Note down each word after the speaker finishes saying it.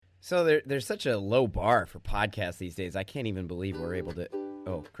So there's such a low bar for podcasts these days. I can't even believe we're able to...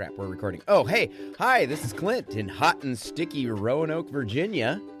 Oh, crap, we're recording. Oh, hey. Hi, this is Clint in hot and sticky Roanoke,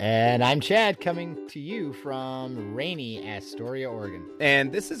 Virginia. And I'm Chad, coming to you from rainy Astoria, Oregon.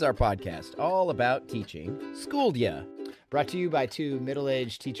 And this is our podcast, all about teaching Schooled Ya. Brought to you by two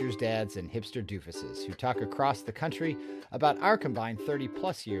middle-aged teachers' dads and hipster doofuses who talk across the country about our combined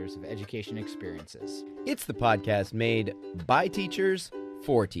 30-plus years of education experiences. It's the podcast made by teachers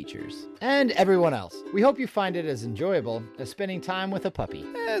for teachers. And everyone else. We hope you find it as enjoyable as spending time with a puppy.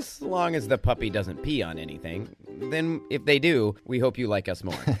 As long as the puppy doesn't pee on anything. Then, if they do, we hope you like us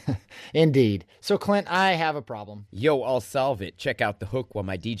more. Indeed. So, Clint, I have a problem. Yo, I'll solve it. Check out the hook while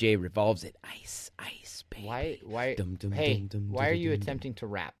my DJ revolves it. Ice, ice, baby. Why are you attempting to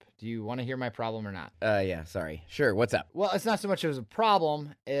rap? Do you want to hear my problem or not? Yeah, sorry. Sure, what's up? Well, it's not so much as a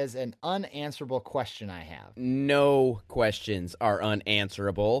problem as an unanswerable question I have. No questions are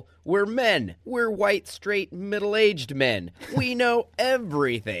unanswerable. We're men. We're white, straight, middle-aged men. We know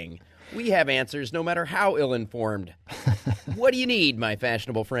everything. We have answers no matter how ill-informed. What do you need, my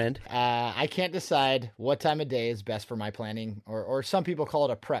fashionable friend? I can't decide what time of day is best for my planning, or some people call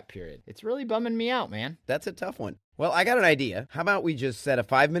it a prep period. It's really bumming me out, man. That's a tough one. Well, I got an idea. How about we just set a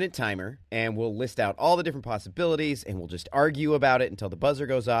 5-minute timer, and we'll list out all the different possibilities, and we'll just argue about it until the buzzer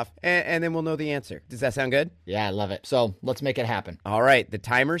goes off, and then we'll know the answer. Does that sound good? Yeah, I love it. So let's make it happen. All right, the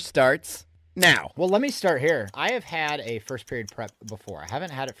timer starts now. Well, let me start here. I have had a first period prep before. I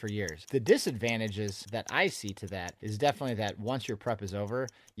haven't had it for years. The disadvantages that I see to that is definitely that once your prep is over,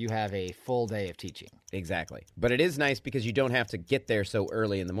 you have a full day of teaching. Exactly. But it is nice because you don't have to get there so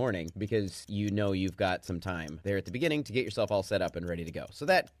early in the morning because you know you've got some time there at the beginning to get yourself all set up and ready to go. So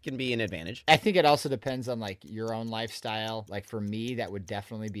that can be an advantage. I think it also depends on like your own lifestyle. Like for me, that would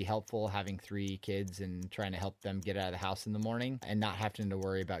definitely be helpful having 3 kids and trying to help them get out of the house in the morning and not having to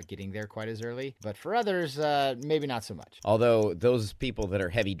worry about getting there quite as early. But for others, maybe not so much. Although those people that are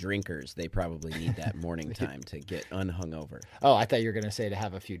heavy drinkers, they probably need that morning time to get unhungover. Oh, I thought you were going to say to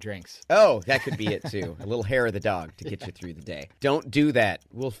have a few drinks. Oh, that could be it too. A little hair of the dog to get you through the day. Don't do that.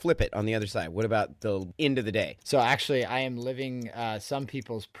 We'll flip it on the other side. What about the end of the day? So actually, I am living some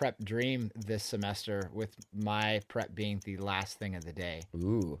people's prep dream this semester with my prep being the last thing of the day.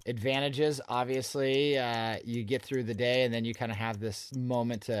 Ooh. Advantages, obviously, you get through the day and then you kind of have this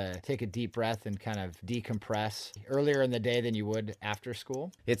moment to take a deep breath and kind of decompress earlier in the day than you would after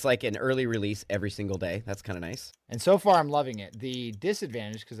school. It's like an early release every single day. That's kind of nice. And so far, I'm loving it. The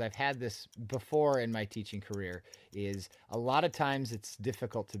disadvantage, because I've had this before in my teaching career, is a lot of times it's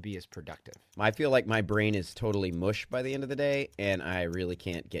difficult to be as productive. I feel like my brain is totally mush by the end of the day, and I really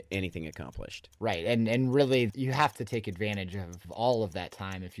can't get anything accomplished. Right, and really, you have to take advantage of all of that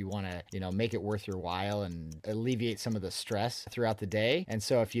time if you want to, make it worth your while and alleviate some of the stress throughout the day. And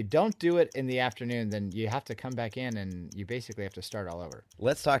so if you don't do it in the afternoon, then you have to come back in and you basically have to start all over.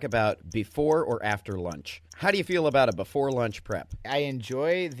 Let's talk about before or after lunch. How do you feel about a before lunch prep? I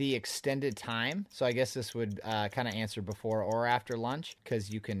enjoy the extended time. So I guess this would kind of answer before or after lunch because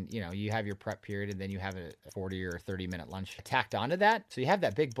you can, you have your prep period and then you have a 40 or 30-minute lunch tacked onto that. So you have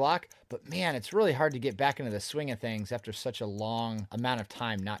that big block. But man, it's really hard to get back into the swing of things after such a long amount of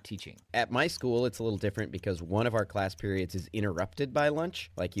time not teaching. At my school, it's a little different because one of our class periods is interrupted by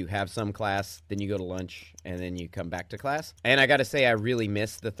lunch. Like you have some class, then you go to lunch, and then you come back to class. And I got to say, I really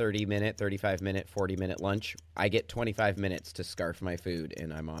miss the 30-minute, 35-minute, 40-minute lunch. I get 25 minutes to scarf my food,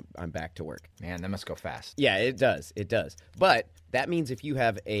 and I'm back to work. Man, that must go fast. Yeah, it does. It does. But that means if you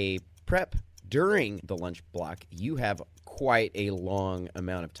have a prep during the lunch block, you have quite a long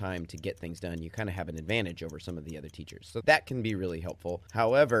amount of time to get things done. You kind of have an advantage over some of the other teachers. So that can be really helpful.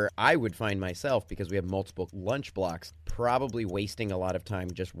 However, I would find myself, because we have multiple lunch blocks, probably wasting a lot of time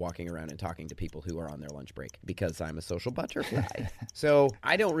just walking around and talking to people who are on their lunch break because I'm a social butterfly. So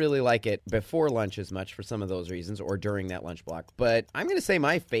I don't really like it before lunch as much for some of those reasons or during that lunch block. But I'm going to say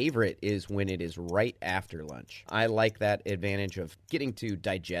my favorite is when it is right after lunch. I like that advantage of getting to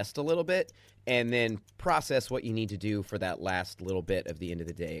digest a little bit and then process what you need to do for that last little bit of the end of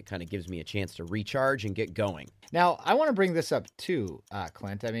the day. It kind of gives me a chance to recharge and get going. Now, I want to bring this up too,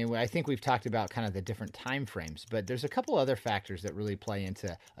 Clint. I mean, I think we've talked about kind of the different time frames, but there's a couple other factors that really play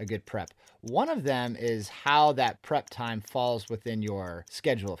into a good prep. One of them is how that prep time falls within your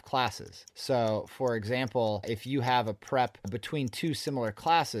schedule of classes. So, for example, if you have a prep between 2 similar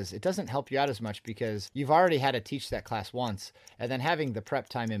classes, it doesn't help you out as much because you've already had to teach that class once, and then having the prep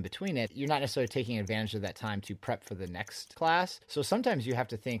time in between it, you're not necessarily taking advantage of that time to prep for the next class. So sometimes you have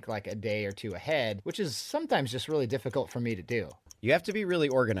to think like a day or two ahead, which is sometimes just really difficult for me to do. You have to be really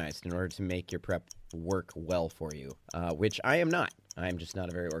organized in order to make your prep work well for you, which I am not. I'm just not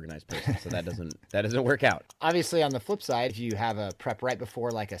a very organized person, so that doesn't work out. Obviously, on the flip side, if you have a prep right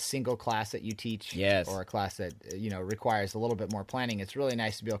before like a single class that you teach, Yes. or a class that requires a little bit more planning, it's really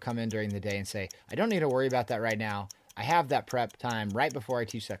nice to be able to come in during the day and say, I don't need to worry about that right now. I have that prep time right before I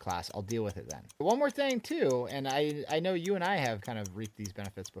teach that class. I'll deal with it then. One more thing too, and I know you and I have kind of reaped these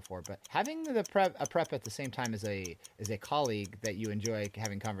benefits before, but having a prep at the same time as a colleague that you enjoy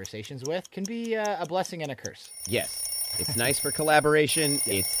having conversations with can be a blessing and a curse. Yes. It's nice for collaboration.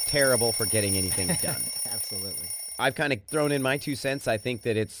 It's terrible for getting anything done. Absolutely. I've kind of thrown in my 2 cents. I think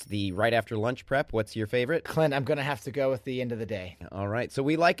that it's the right after lunch prep. What's your favorite? Clint, I'm going to have to go with the end of the day. All right. So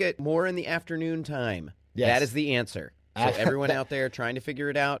we like it more in the afternoon time. Yes. That is the answer. So everyone out there trying to figure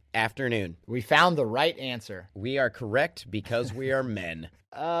it out, afternoon. We found the right answer. We are correct because we are men.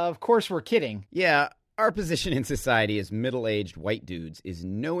 Of course, we're kidding. Yeah, our position in society as middle-aged white dudes is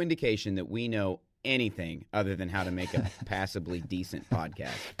no indication that we know anything other than how to make a passably decent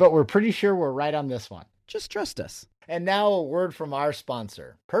podcast. But we're pretty sure we're right on this one. Just trust us. And now a word from our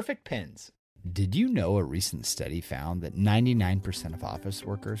sponsor, Perfect Pens. Did you know a recent study found that 99% of office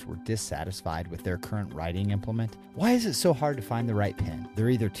workers were dissatisfied with their current writing implement? Why is it so hard to find the right pen?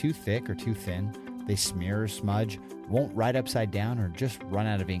 They're either too thick or too thin, they smear or smudge, won't write upside down, or just run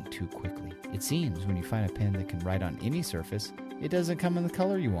out of ink too quickly. It seems when you find a pen that can write on any surface, it doesn't come in the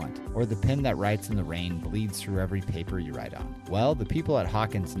color you want, or the pen that writes in the rain bleeds through every paper you write on. Well, the people at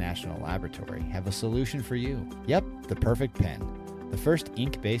Hawkins National Laboratory have a solution for you. Yep, the Perfect Pen. The first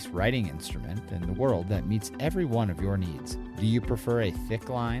ink-based writing instrument in the world that meets every one of your needs. Do you prefer a thick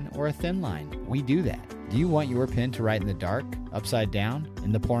line or a thin line? We do that. Do you want your pen to write in the dark, upside down,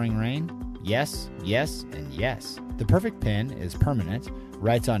 in the pouring rain? Yes, yes, and yes. The Perfect Pen is permanent,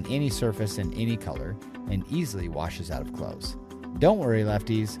 writes on any surface in any color, and easily washes out of clothes. Don't worry,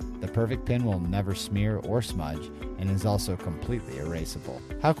 lefties. The Perfect Pen will never smear or smudge and is also completely erasable.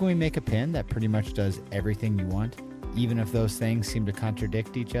 How can we make a pen that pretty much does everything you want, even if those things seem to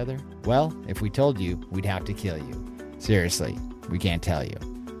contradict each other? Well, if we told you, we'd have to kill you. Seriously, we can't tell you.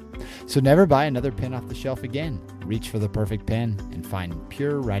 So never buy another pen off the shelf again. Reach for the Perfect Pen and find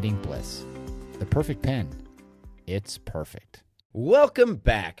pure writing bliss. The Perfect Pen. It's perfect. Welcome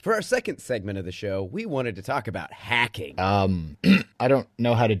back. For our second segment of the show, we wanted to talk about hacking. I don't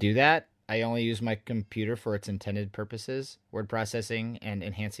know how to do that. I only use my computer for its intended purposes, word processing and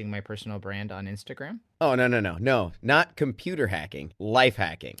enhancing my personal brand on Instagram. Oh, no. Not computer hacking, life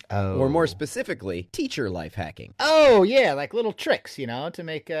hacking. Oh. Or more specifically, teacher life hacking. Oh, yeah, like little tricks, to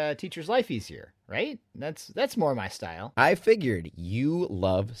make a teacher's life easier, right? That's more my style. I figured you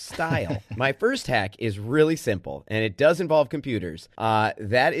love style. My first hack is really simple, and it does involve computers.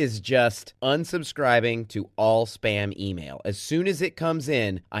 That is just unsubscribing to all spam email. As soon as it comes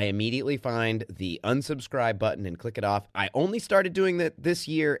in, I immediately find the unsubscribe button and click it off. I only started doing that this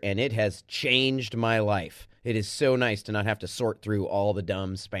year, and it has changed my life. It is so nice to not have to sort through all the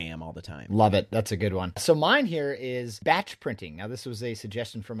dumb spam all the time. Love it. That's a good one. So mine here is batch printing. Now, this was a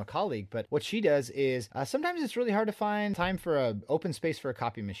suggestion from a colleague, but what she does is sometimes it's really hard to find time for an open space for a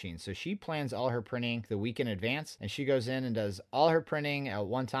copy machine. So she plans all her printing the week in advance, and she goes in and does all her printing at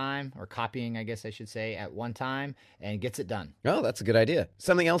one time, or copying, I guess I should say, at one time, and gets it done. Oh, that's a good idea.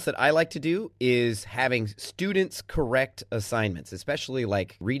 Something else that I like to do is having students correct assignments, especially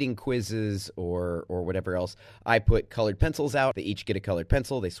like reading quizzes or whatever else. I put colored pencils out. They each get a colored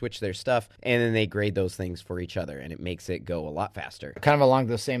pencil. They switch their stuff, and then they grade those things for each other, and it makes it go a lot faster. Kind of along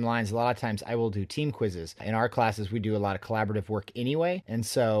those same lines, a lot of times I will do team quizzes. In our classes, we do a lot of collaborative work anyway, and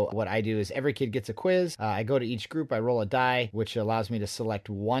so what I do is every kid gets a quiz. I go to each group, I roll a die, which allows me to select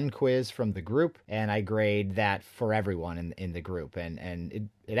one quiz from the group, and I grade that for everyone in the group, and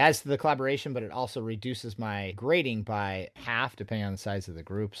it adds to the collaboration, but it also reduces my grading by half, depending on the size of the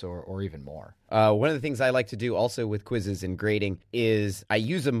groups, or even more. One of the things I like to do also with quizzes and grading is I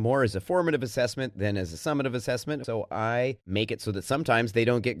use them more as a formative assessment than as a summative assessment. So I make it so that sometimes they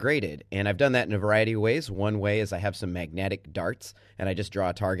don't get graded. And I've done that in a variety of ways. One way is I have some magnetic darts, and I just draw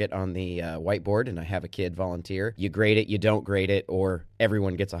a target on the whiteboard, and I have a kid volunteer. You grade it, you don't grade it, or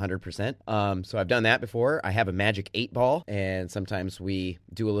everyone gets 100%. So I've done that before. I have a magic 8-ball, and sometimes we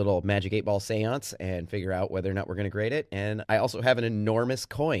do a little magic 8-ball seance and figure out whether or not we're going to grade it. And I also have an enormous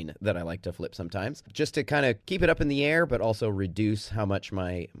coin that I like to flip sometimes, just to kind of keep it up in the air, but also reduce how much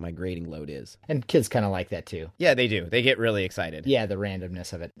my grading load is. And kids kind of like that too. Yeah, they do. They get really excited. Yeah, the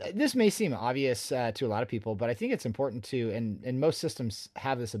randomness of it. This may seem obvious to a lot of people, but I think it's important to, and most systems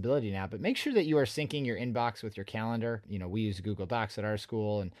have this ability now, but make sure that you are syncing your inbox with your calendar. We use Google Docs at our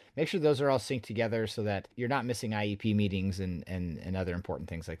school, and make sure those are all synced together so that you're not missing IEP meetings and other important and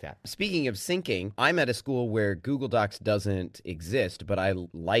things like that. Speaking of syncing, I'm at a school where Google Docs doesn't exist, but I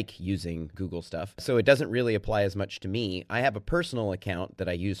like using Google stuff. So it doesn't really apply as much to me. I have a personal account that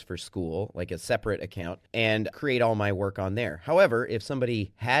I use for school, like a separate account, and create all my work on there. However, if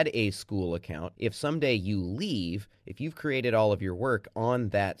somebody had a school account, if someday you leave, if you've created all of your work on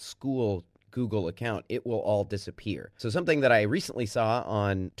that school Google account, it will all disappear. So something that I recently saw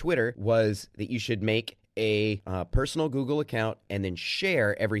on Twitter was that you should make a personal Google account and then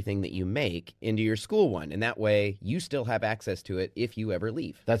share everything that you make into your school one. And that way you still have access to it if you ever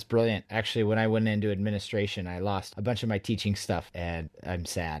leave. That's brilliant. Actually, when I went into administration, I lost a bunch of my teaching stuff and I'm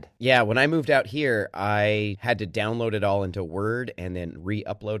sad. Yeah, when I moved out here, I had to download it all into Word and then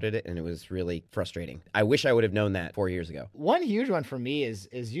re-uploaded it, and it was really frustrating. I wish I would have known that 4 years ago. One huge one for me is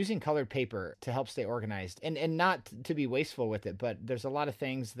using colored paper to help stay organized and not to be wasteful with it, but there's a lot of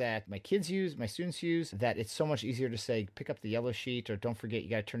things that my kids use, my students use, that it's so much easier to say, pick up the yellow sheet, or don't forget you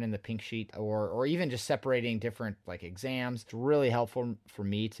got to turn in the pink sheet, or even just separating different like exams. It's really helpful for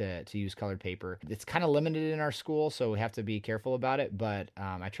me to use colored paper. It's kind of limited in our school, so we have to be careful about it, but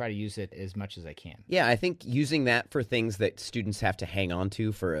I try to use it as much as I can. Yeah, I think using that for things that students have to hang on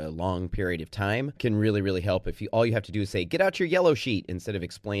to for a long period of time can really, really help. If all you have to do is say, get out your yellow sheet instead of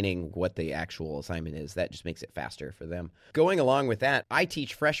explaining what the actual assignment is. That just makes it faster for them. Going along with that, I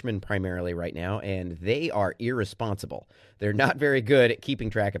teach freshmen primarily right now, and they are irresponsible. They're not very good at keeping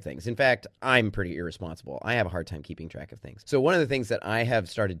track of things. In fact, I'm pretty irresponsible. I have a hard time keeping track of things. So one of the things that I have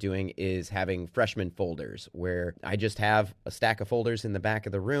started doing is having freshman folders where I just have a stack of folders in the back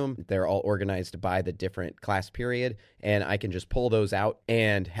of the room. They're all organized by the different class period, and I can just pull those out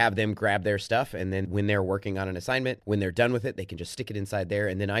and have them grab their stuff. And then when they're working on an assignment, when they're done with it, they can just stick it inside there.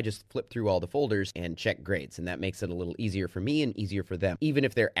 And then I just flip through all the folders and check grades. And that makes it a little easier for me and easier for them. Even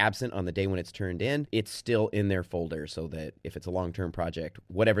if they're absent on the day when it's turned in, it's still in their folder so that if it's a long-term project,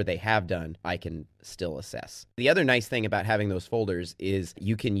 whatever they have done, I can still assess. The other nice thing about having those folders is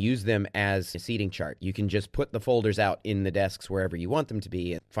you can use them as a seating chart. You can just put the folders out in the desks wherever you want them to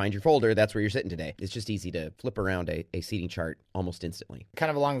be and find your folder. That's where you're sitting today. It's just easy to flip around a seating chart almost instantly. Kind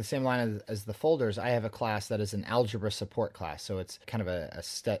of along the same line as the folders, I have a class that is an algebra support class. So it's kind of a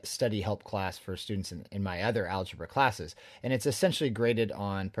study help class for students in my other algebra classes. And it's essentially graded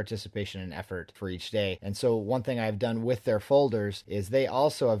on participation and effort for each day. And so one thing I've done with their folders is they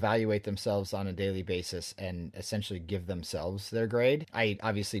also evaluate themselves on a daily basis and essentially give themselves their grade. I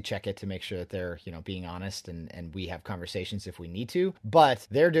obviously check it to make sure that they're, being honest and we have conversations if we need to, but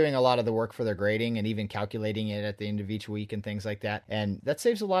they're doing a lot of the work for their grading and even calculating it at the end of each week and things like that. And that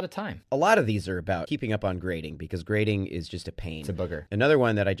saves a lot of time. A lot of these are about keeping up on grading because grading is just a pain. It's a booger. Another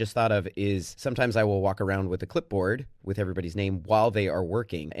one that I just thought of is sometimes I will walk around with a clipboard with everybody's name while they are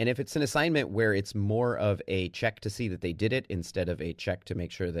working. And if it's an assignment where it's more of a check to see that they did it instead of a check to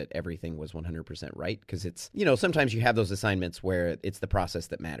make sure that everything was 100% right, because it's, sometimes you have those assignments where it's the process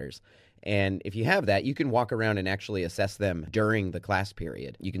that matters. And if you have that, you can walk around and actually assess them during the class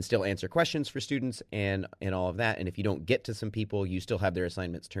period. You can still answer questions for students and all of that. And if you don't get to some people, you still have their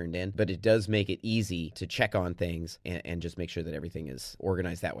assignments turned in. But it does make it easy to check on things and just make sure that everything is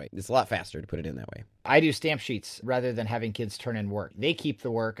organized that way. It's a lot faster to put it in that way. I do stamp sheets rather than having kids turn in work. They keep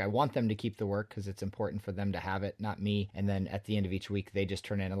the work. I want them to keep the work because it's important for them to have it, not me. And then at the end of each week, they just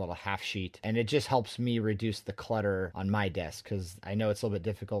turn in a little half sheet. And it just helps me reduce the clutter on my desk because I know it's a little bit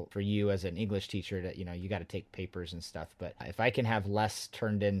difficult for you as an English teacher to, you got to take papers and stuff. But if I can have less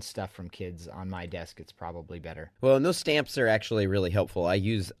turned in stuff from kids on my desk, it's probably better. Well, and those stamps are actually really helpful. I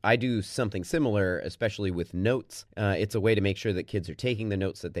do something similar, especially with notes. It's a way to make sure that kids are taking the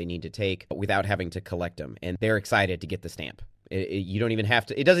notes that they need to take without having to collect them. And they're excited to get the stamp. You don't even have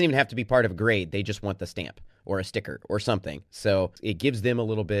to, it doesn't even have to be part of a grade. They just want the stamp or a sticker or something. So it gives them a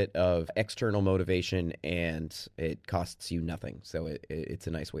little bit of external motivation and it costs you nothing. So it's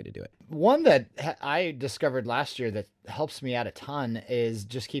a nice way to do it. One that I discovered last year that helps me out a ton is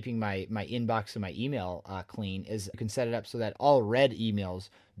just keeping my inbox and my email clean is you can set it up so that all read emails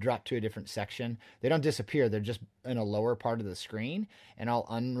drop to a different section. They don't disappear. They're just in a lower part of the screen and all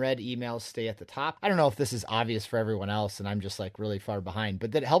unread emails stay at the top. I don't know if this is obvious for everyone else and I'm just like really far behind,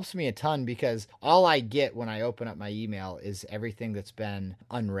 but that helps me a ton because all I get when I open up my email is everything that's been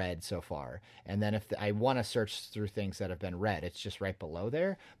unread so far. And then if I want to search through things that have been read, it's just right below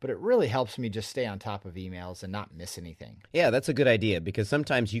there. But it really helps me just stay on top of emails and not miss anything. Yeah, that's a good idea because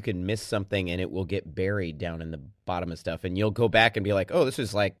sometimes you can miss something and it will get buried down in the bottom of stuff and you'll go back and be like, oh, this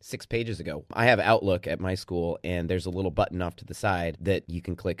was like 6 pages ago. I have Outlook at my school and there's a little button off to the side that you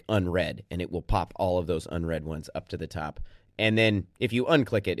can click unread and it will pop all of those unread ones up to the top. And then if you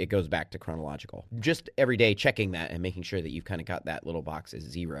unclick it, it goes back to chronological. Just every day checking that and making sure that you've kind of got that little box as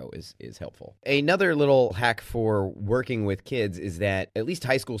 0 is helpful. Another little hack for working with kids is that at least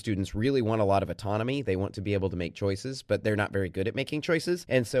high school students really want a lot of autonomy. They want to be able to make choices, but they're not very good at making choices.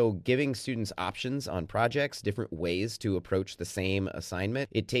 And so giving students options on projects, different ways to approach the same assignment,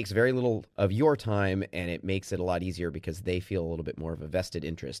 it takes very little of your time, and it makes it a lot easier because they feel a little bit more of a vested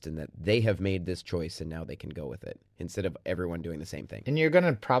interest in that they have made this choice and now they can go with it instead of everyone doing the same thing. And you're going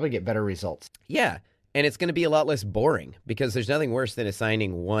to probably get better results. Yeah. And it's going to be a lot less boring because there's nothing worse than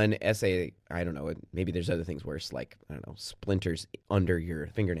assigning one essay. I don't know. Maybe there's other things worse, like, I don't know, splinters under your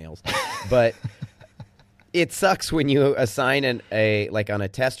fingernails. But it sucks when you assign like on a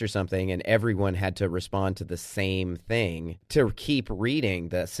test or something and everyone had to respond to the same thing to keep reading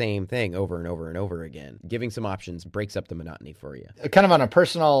the same thing over and over and over again. Giving some options breaks up the monotony for you. Kind of on a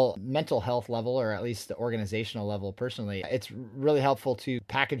personal mental health level, or at least the organizational level personally, it's really helpful to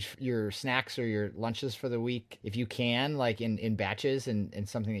package your snacks or your lunches for the week if you can, like in batches and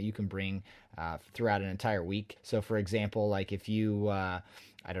something that you can bring throughout an entire week. So for example, like if you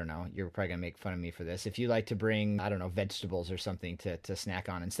I don't know, you're probably going to make fun of me for this. If you like to bring, I don't know, vegetables or something to snack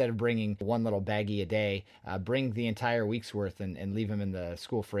on, instead of bringing one little baggie a day, bring the entire week's worth and leave them in the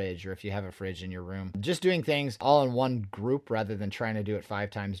school fridge, or if you have a fridge in your room. Just doing things all in one group rather than trying to do it 5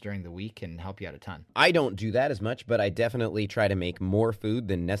 times during the week can help you out a ton. I don't do that as much, but I definitely try to make more food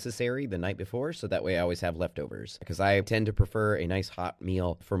than necessary the night before, so that way I always have leftovers. Because I tend to prefer a nice hot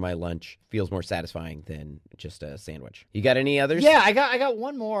meal for my lunch. Feels more satisfying than just a sandwich. You got any others? Yeah, I got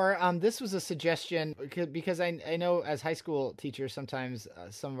one more. This was a suggestion because I know as high school teachers, sometimes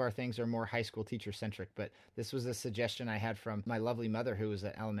some of our things are more high school teacher centric, but this was a suggestion I had from my lovely mother, who was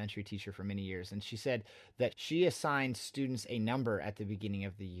an elementary teacher for many years. And she said that she assigned students a number at the beginning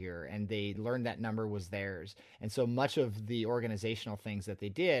of the year, and they learned that number was theirs. And so much of the organizational things that they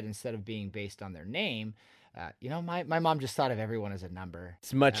did, instead of being based on their name, my mom just thought of everyone as a number.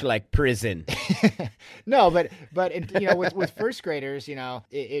 It's much like prison. No, but with first graders,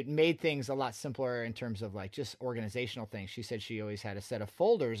 it made things a lot simpler in terms of like just organizational things. She said she always had a set of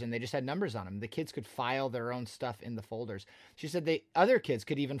folders and they just had numbers on them. The kids could file their own stuff in the folders. She said other kids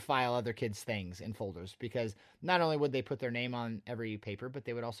could even file other kids' things in folders, because not only would they put their name on every paper, but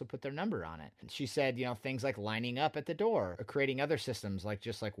they would also put their number on it. She said, things like lining up at the door, or creating other systems like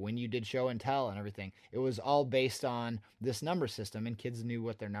when you did show and tell and everything. It was all based on this number system, and kids knew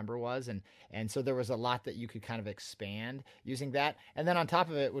what their number was, and so there was a lot that you could kind of expand using that. And then on top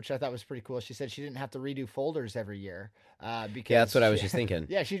of it, which I thought was pretty cool, she said she didn't have to redo folders every year, because that's what I was just thinking.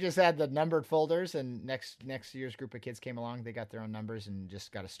 Yeah, she just had the numbered folders, and next year's group of kids came along, they got their own numbers and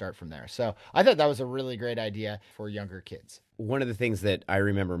just got to start from there. So I thought that was a really great idea for younger kids. One of the things that I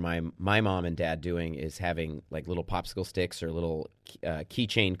remember my mom and dad doing is having like little popsicle sticks or little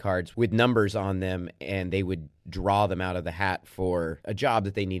keychain cards with numbers on them, and they would draw them out of the hat for a job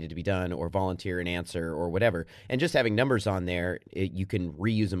that they needed to be done, or volunteer an answer or whatever. And just having numbers on there, you can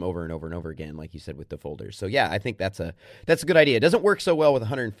reuse them over and over and over again, like you said, with the folders. So yeah, I think that's a good idea. It doesn't work so well with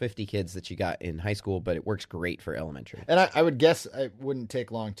 150 kids that you got in high school, but it works great for elementary. And I would guess it wouldn't take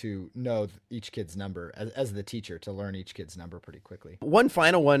long to know each kid's number as the teacher, to learn each kid's number pretty quickly. One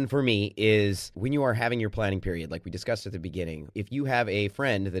final one for me is when you are having your planning period, like we discussed at the beginning, if you have a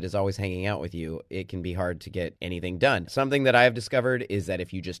friend that is always hanging out with you, it can be hard to get anything done. Something that I have discovered is that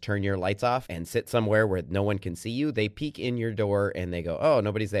if you just turn your lights off and sit somewhere where no one can see you, they peek in your door and they go, oh,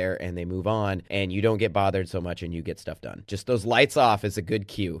 nobody's there, and they move on, and you don't get bothered so much and you get stuff done. Just those lights off is a good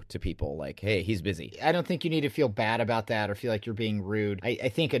cue to people, like, hey, he's busy. I don't think you need to feel bad about that or feel like you're being rude. I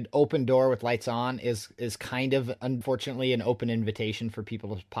think an open door with lights on is kind of, unfortunately, an open invitation for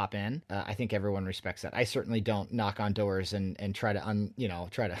people to pop in. I think everyone respects that. I certainly don't knock on doors and try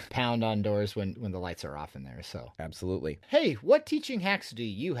to pound on doors when the lights are off in there. So absolutely. Hey, what teaching hacks do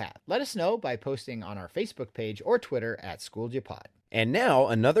you have? Let us know by posting on our Facebook page or Twitter at SchoolJaPod. And now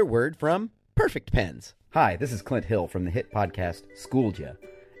another word from Perfect Pens. Hi, this is Clint Hill from the hit podcast Schooled Ya.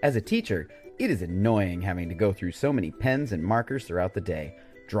 As a teacher, it is annoying having to go through so many pens and markers throughout the day.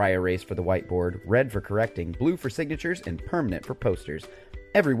 Dry erase for the whiteboard, red for correcting, blue for signatures, and permanent for posters.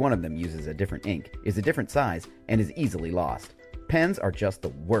 Every one of them uses a different ink, is a different size, and is easily lost. Pens are just the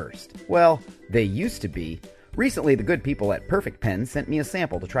worst. Well, they used to be. Recently, the good people at Perfect Pens sent me a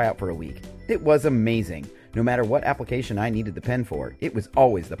sample to try out for a week. It was amazing. No matter what application I needed the pen for, it was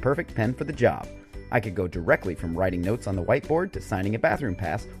always the perfect pen for the job. I could go directly from writing notes on the whiteboard to signing a bathroom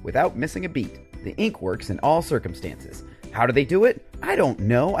pass without missing a beat. The ink works in all circumstances. How do they do it? I don't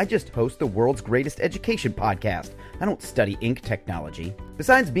know. I just host the world's greatest education podcast. I don't study ink technology.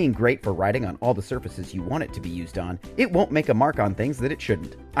 Besides being great for writing on all the surfaces you want it to be used on, it won't make a mark on things that it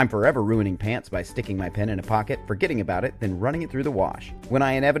shouldn't. I'm forever ruining pants by sticking my pen in a pocket, forgetting about it, then running it through the wash. When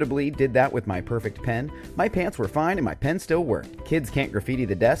I inevitably did that with my perfect pen, my pants were fine and my pen still worked. Kids can't graffiti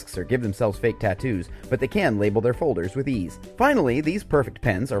the desks or give themselves fake tattoos, but they can label their folders with ease. Finally, these perfect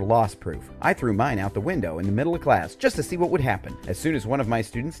pens are loss-proof. I threw mine out the window in the middle of class just to see what would happen. As soon as one of my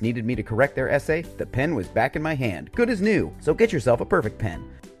students needed me to correct their essay, the pen was back in my hand, good as new. So get yourself a perfect pen.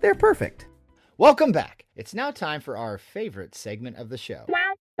 They're perfect. Welcome back. It's now time for our favorite segment of the show.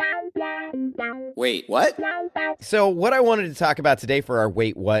 Wait, what? So what I wanted to talk about today for our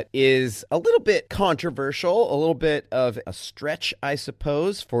Wait What is a little bit controversial, a little bit of a stretch, I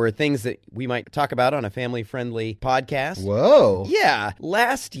suppose, for things that we might talk about on a family-friendly podcast. Whoa. Yeah.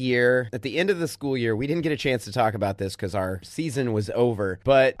 Last year, at the end of the school year, we didn't get a chance to talk about this because our season was over,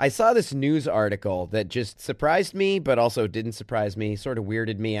 but I saw this news article that just surprised me, but also didn't surprise me, sort of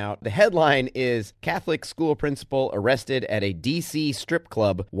weirded me out. The headline is, Catholic school principal arrested at a D.C. strip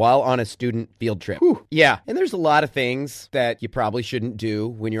club while on a student field trip. Whew. Yeah, and there's a lot of things that you probably shouldn't do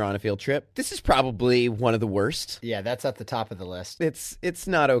when you're on a field trip. This is probably one of the worst. Yeah, that's at the top of the list. It's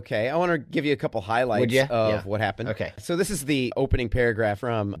not okay. I want to give you a couple highlights of what happened. Okay. So this is the opening paragraph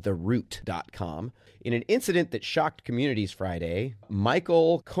from theroot.com. In an incident that shocked communities Friday,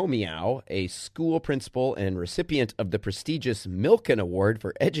 Michael Comiau, a school principal and recipient of the prestigious Milken Award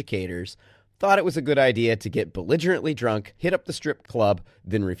for Educators, thought it was a good idea to get belligerently drunk, hit up the strip club,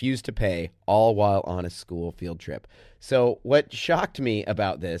 then refuse to pay, all while on a school field trip. So what shocked me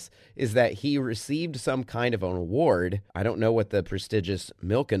about this is that he received some kind of an award. I don't know what the prestigious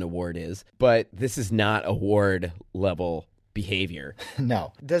Milken Award is, but this is not award level behavior.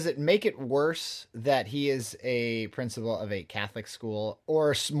 No. Does it make it worse that he is a principal of a Catholic school,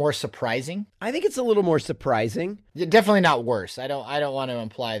 or more surprising? I think it's a little more surprising. Definitely not worse. I don't want to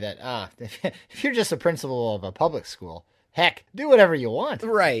imply that if you're just a principal of a public school, heck, do whatever you want.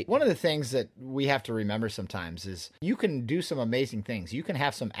 Right. One of the things that we have to remember sometimes is you can do some amazing things. You can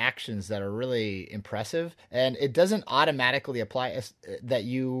have some actions that are really impressive, and it doesn't automatically apply that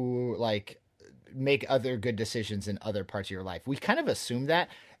you make other good decisions in other parts of your life. We kind of assume that.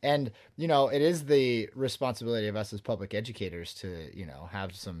 And, it is the responsibility of us as public educators to,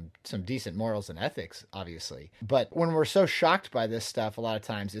 have some decent morals and ethics, obviously. But when we're so shocked by this stuff, a lot of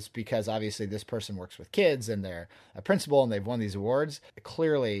times it's because obviously this person works with kids and they're a principal and they've won these awards.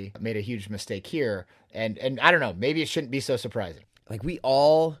 Clearly made a huge mistake here. And I don't know, maybe it shouldn't be so surprising. Like, we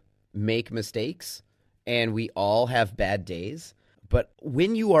all make mistakes and we all have bad days. But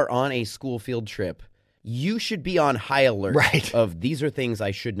when you are on a school field trip, you should be on high alert of these are things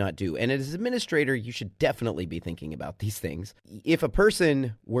I should not do. And as an administrator, you should definitely be thinking about these things. If a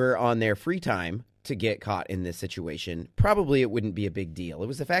person were on their free time to get caught in this situation, probably it wouldn't be a big deal. It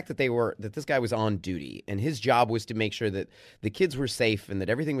was the fact that this guy was on duty and his job was to make sure that the kids were safe and that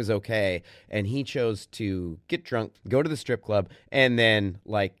everything was okay. And he chose to get drunk, go to the strip club, and then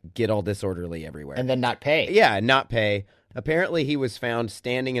get all disorderly everywhere. And then not pay. Yeah, not pay. Apparently, he was found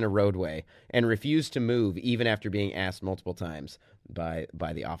standing in a roadway and refused to move even after being asked multiple times by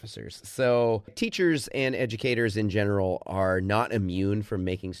the officers. So teachers and educators in general are not immune from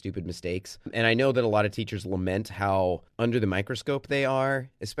making stupid mistakes. And I know that a lot of teachers lament how under the microscope they are,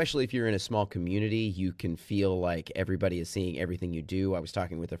 especially if you're in a small community. You can feel like everybody is seeing everything you do. I was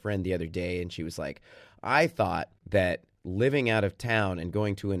talking with a friend the other day, and she was like, I thought that living out of town and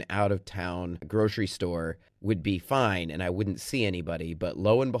going to an out-of-town grocery store would be fine and I wouldn't see anybody. But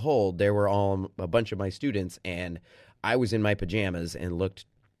lo and behold, there were a bunch of my students and I was in my pajamas and looked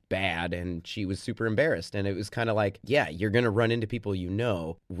bad, and she was super embarrassed. And it was kind of like, yeah, you're going to run into people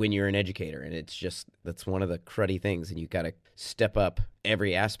when you're an educator. And that's one of the cruddy things. And you got to step up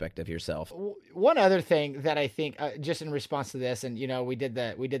every aspect of yourself. One other thing that I think, just in response to this, and we did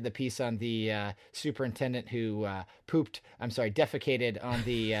the piece on the superintendent who defecated on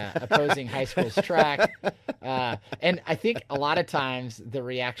the opposing high school's track, and I think a lot of times the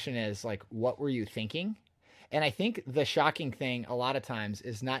reaction is like, "What were you thinking?" And I think the shocking thing a lot of times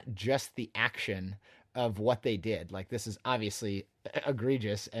is not just the action of what they did. Like, this is obviously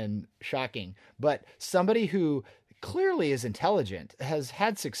egregious and shocking, but somebody who clearly is intelligent, has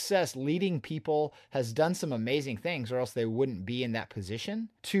had success leading people, has done some amazing things, or else they wouldn't be in that position,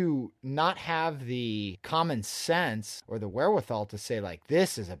 to not have the common sense or the wherewithal to say, like,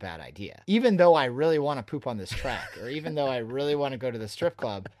 this is a bad idea. Even though I really want to poop on this track, or even though I really want to go to the strip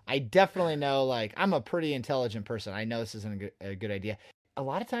club, I definitely know, like, I'm a pretty intelligent person. I know this isn't a good idea. a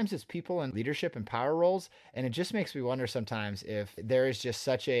lot of times it's people in leadership and power roles. And it just makes me wonder sometimes if there is just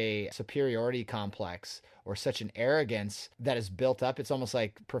such a superiority complex or such an arrogance that is built up. It's almost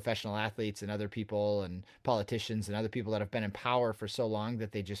like professional athletes and other people and politicians and other people that have been in power for so long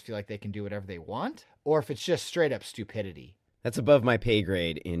that they just feel like they can do whatever they want, or if it's just straight up stupidity. That's above my pay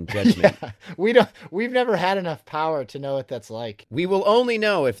grade in judgment. We've never had enough power to know what that's like. We will only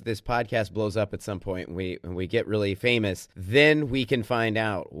know if this podcast blows up at some point and we get really famous. Then we can find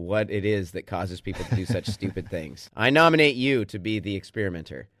out what it is that causes people to do such stupid things. I nominate you to be the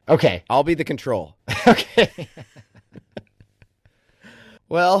experimenter. Okay. I'll be the control. Okay.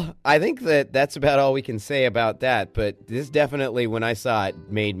 Well, I think that's about all we can say about that. But this definitely, when I saw it,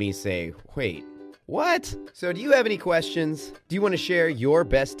 made me say, wait. What? So do you have any questions? Do you want to share your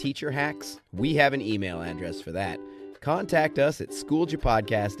best teacher hacks? We have an email address for that. Contact us at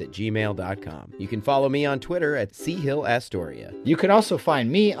schooljapodcast@gmail.com. You can follow me on Twitter at @CHillAstoria. You can also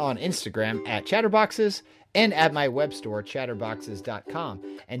find me on Instagram at Chatterboxes and at my web store,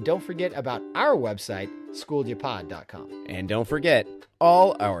 chatterboxes.com. And don't forget about our website, schooljapod.com. And don't forget,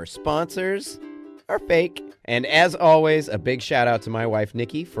 all our sponsors are fake. And as always, a big shout out to my wife,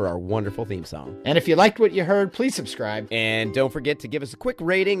 Nikki, for our wonderful theme song. And if you liked what you heard, please subscribe. And don't forget to give us a quick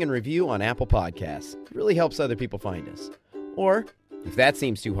rating and review on Apple Podcasts. It really helps other people find us. Or, if that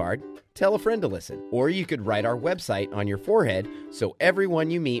seems too hard, tell a friend to listen. Or you could write our website on your forehead so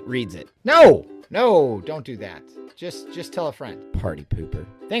everyone you meet reads it. No, don't do that. Just tell a friend. Party pooper.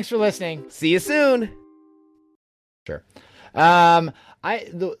 Thanks for listening. See you soon. Sure. Blah,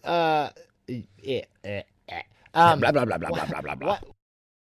 blah, blah, blah, blah, blah, blah, blah, blah. What?